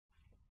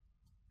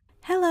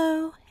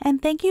Hello, and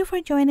thank you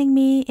for joining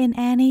me in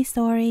Annie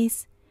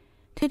Stories.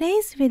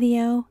 Today's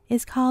video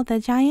is called The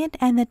Giant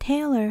and the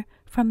Tailor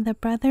from the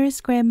Brothers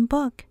Grimm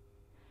book.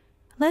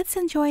 Let's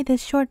enjoy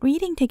this short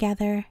reading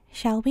together,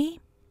 shall we?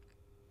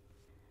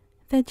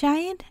 The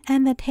Giant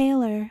and the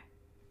Tailor.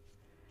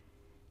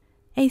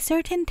 A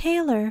certain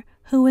tailor,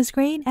 who was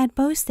great at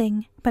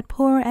boasting but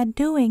poor at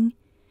doing,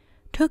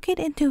 took it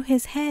into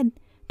his head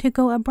to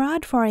go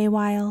abroad for a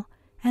while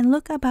and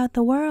look about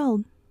the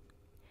world.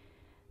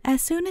 As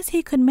soon as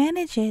he could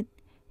manage it,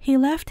 he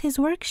left his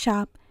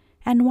workshop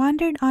and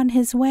wandered on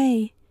his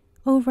way,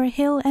 over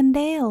hill and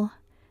dale,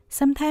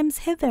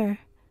 sometimes hither,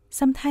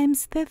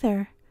 sometimes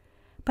thither,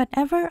 but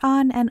ever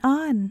on and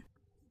on.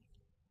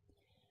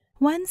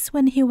 Once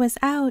when he was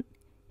out,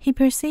 he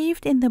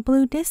perceived in the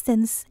blue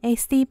distance a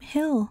steep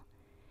hill,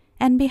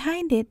 and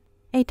behind it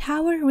a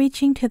tower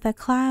reaching to the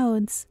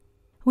clouds,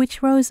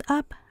 which rose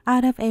up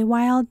out of a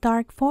wild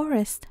dark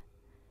forest.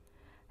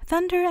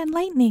 "Thunder and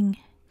lightning!"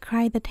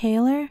 cried the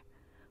tailor.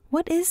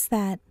 "What is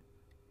that?"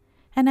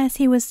 And as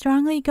he was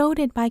strongly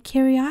goaded by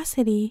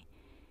curiosity,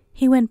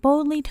 he went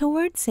boldly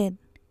towards it.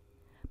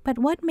 But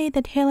what made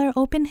the tailor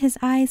open his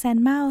eyes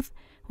and mouth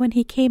when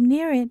he came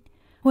near it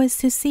was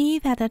to see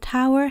that the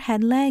tower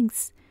had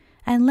legs,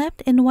 and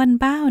leapt in one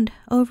bound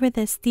over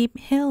the steep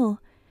hill,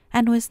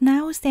 and was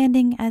now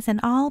standing as an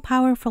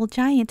all-powerful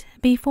giant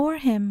before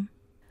him.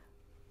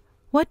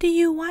 "What do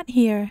you want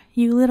here,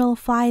 you little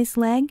fly's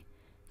leg?"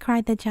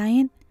 cried the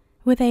giant,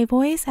 with a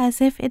voice as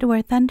if it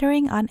were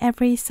thundering on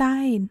every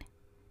side.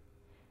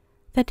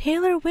 The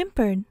tailor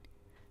whimpered,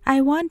 "I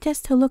want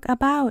just to look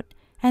about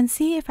and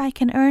see if I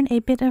can earn a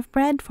bit of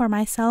bread for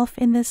myself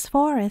in this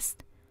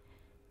forest."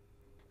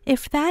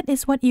 "If that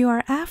is what you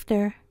are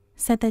after,"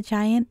 said the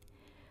giant,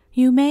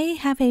 "you may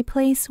have a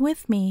place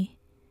with me."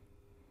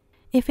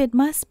 "If it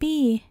must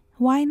be,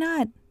 why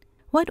not?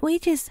 What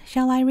wages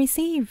shall I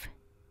receive?"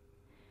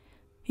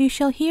 "You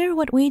shall hear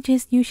what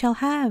wages you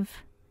shall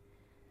have.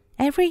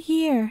 Every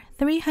year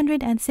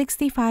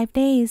 365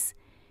 days,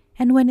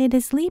 and when it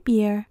is leap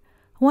year,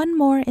 one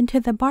more into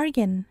the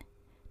bargain.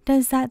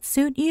 Does that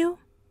suit you?"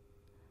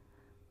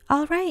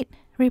 "All right,"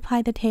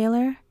 replied the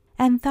tailor,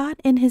 and thought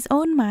in his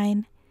own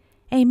mind,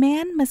 "A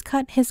man must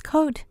cut his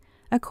coat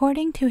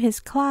according to his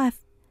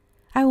cloth.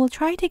 I will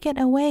try to get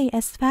away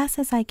as fast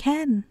as I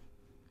can."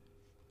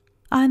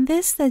 On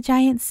this the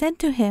giant said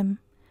to him,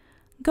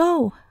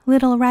 "Go,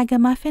 little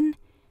ragamuffin,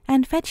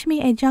 and fetch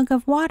me a jug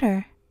of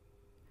water."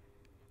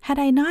 "Had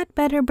I not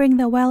better bring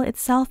the well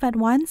itself at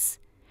once,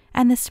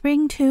 and the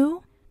spring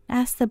too?"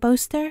 asked the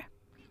boaster,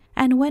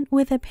 and went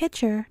with a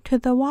pitcher to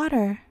the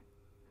water.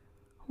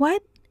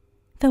 "What?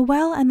 The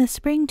well and the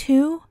spring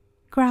too?"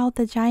 growled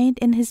the giant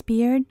in his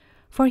beard,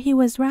 for he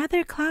was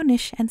rather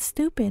clownish and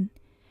stupid,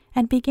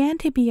 and began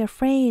to be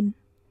afraid.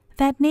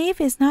 "That knave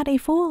is not a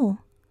fool.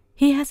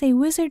 He has a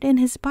wizard in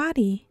his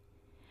body.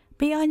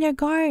 Be on your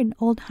guard,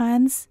 old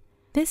Hans.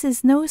 This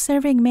is no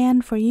serving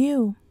man for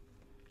you."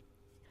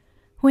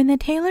 When the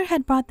tailor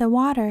had brought the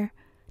water,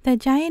 the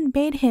giant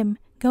bade him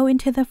go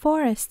into the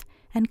forest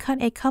and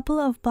cut a couple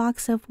of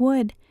blocks of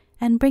wood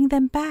and bring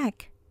them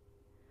back.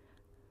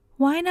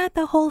 "Why not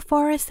the whole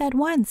forest at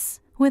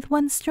once, with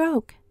one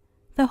stroke?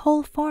 The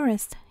whole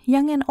forest,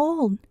 young and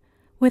old,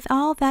 with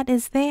all that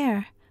is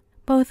there,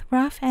 both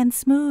rough and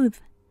smooth?"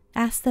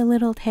 asked the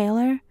little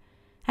tailor,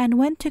 and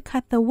went to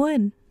cut the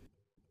wood.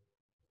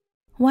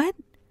 "What?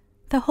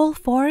 The whole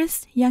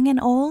forest, young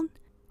and old,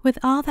 with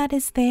all that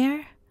is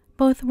there,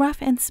 both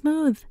rough and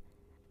smooth,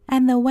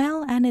 and the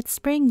well and its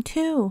spring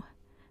too?"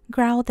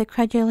 growled the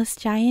credulous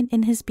giant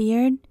in his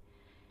beard,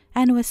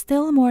 and was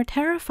still more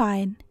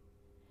terrified.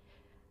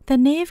 "The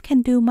knave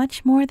can do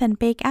much more than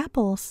bake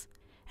apples,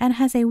 and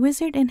has a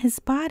wizard in his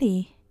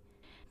body.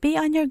 Be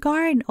on your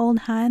guard,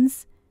 old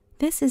Hans.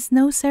 This is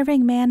no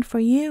serving man for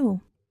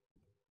you."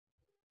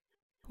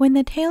 When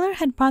the tailor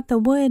had brought the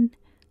wood,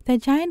 the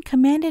giant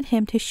commanded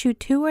him to shoot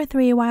 2 or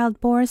 3 wild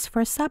boars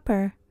for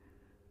supper.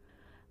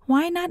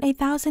 "Why not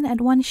 1,000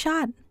 at one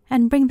shot,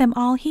 and bring them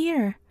all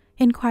here?"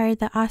 inquired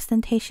the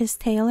ostentatious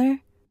tailor.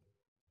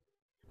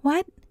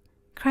 "What?"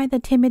 cried the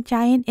timid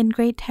giant in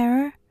great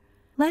terror.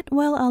 "Let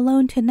well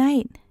alone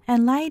tonight,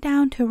 and lie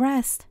down to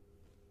rest."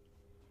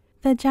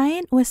 The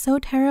giant was so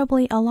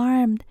terribly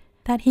alarmed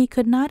that he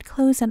could not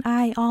close an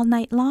eye all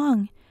night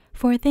long,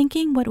 for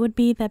thinking what would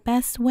be the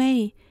best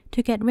way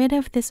to get rid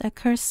of this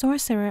accursed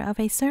sorcerer of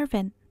a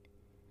servant.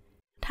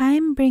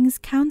 Time brings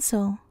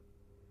counsel.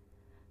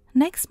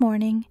 Next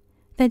morning,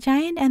 the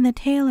giant and the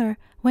tailor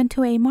went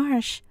to a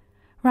marsh,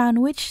 round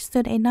which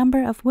stood a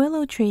number of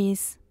willow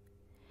trees.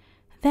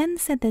 Then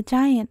said the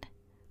giant,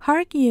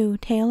 "Hark you,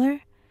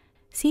 tailor,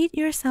 seat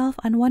yourself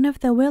on one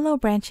of the willow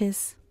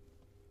branches.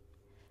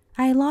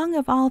 I long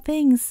of all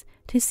things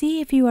to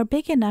see if you are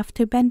big enough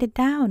to bend it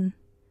down."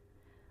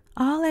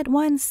 All at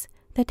once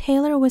the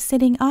tailor was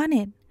sitting on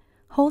it,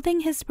 holding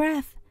his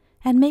breath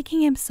and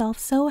making himself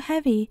so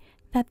heavy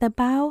that the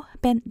bough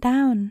bent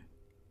down.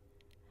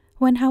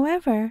 When,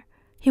 however,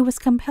 he was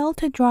compelled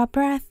to draw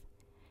breath,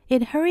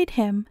 it hurried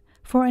him,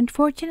 for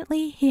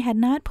unfortunately he had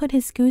not put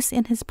his goose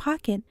in his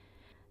pocket,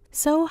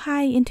 so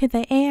high into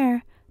the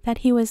air that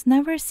he was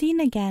never seen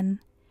again,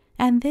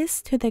 and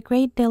this to the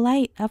great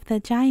delight of the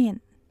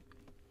giant.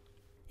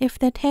 If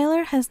the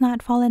tailor has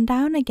not fallen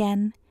down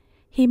again,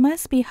 he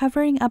must be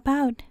hovering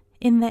about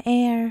in the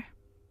air.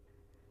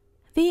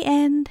 The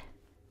end.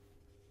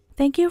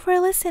 Thank you for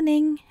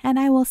listening, and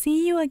I will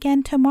see you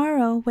again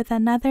tomorrow with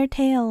another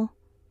tale.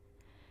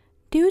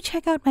 Do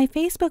check out my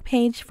Facebook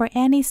page for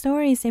Annie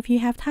stories if you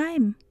have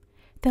time.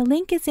 The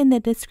link is in the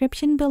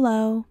description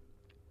below.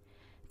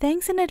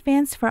 Thanks in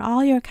advance for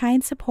all your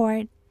kind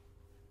support.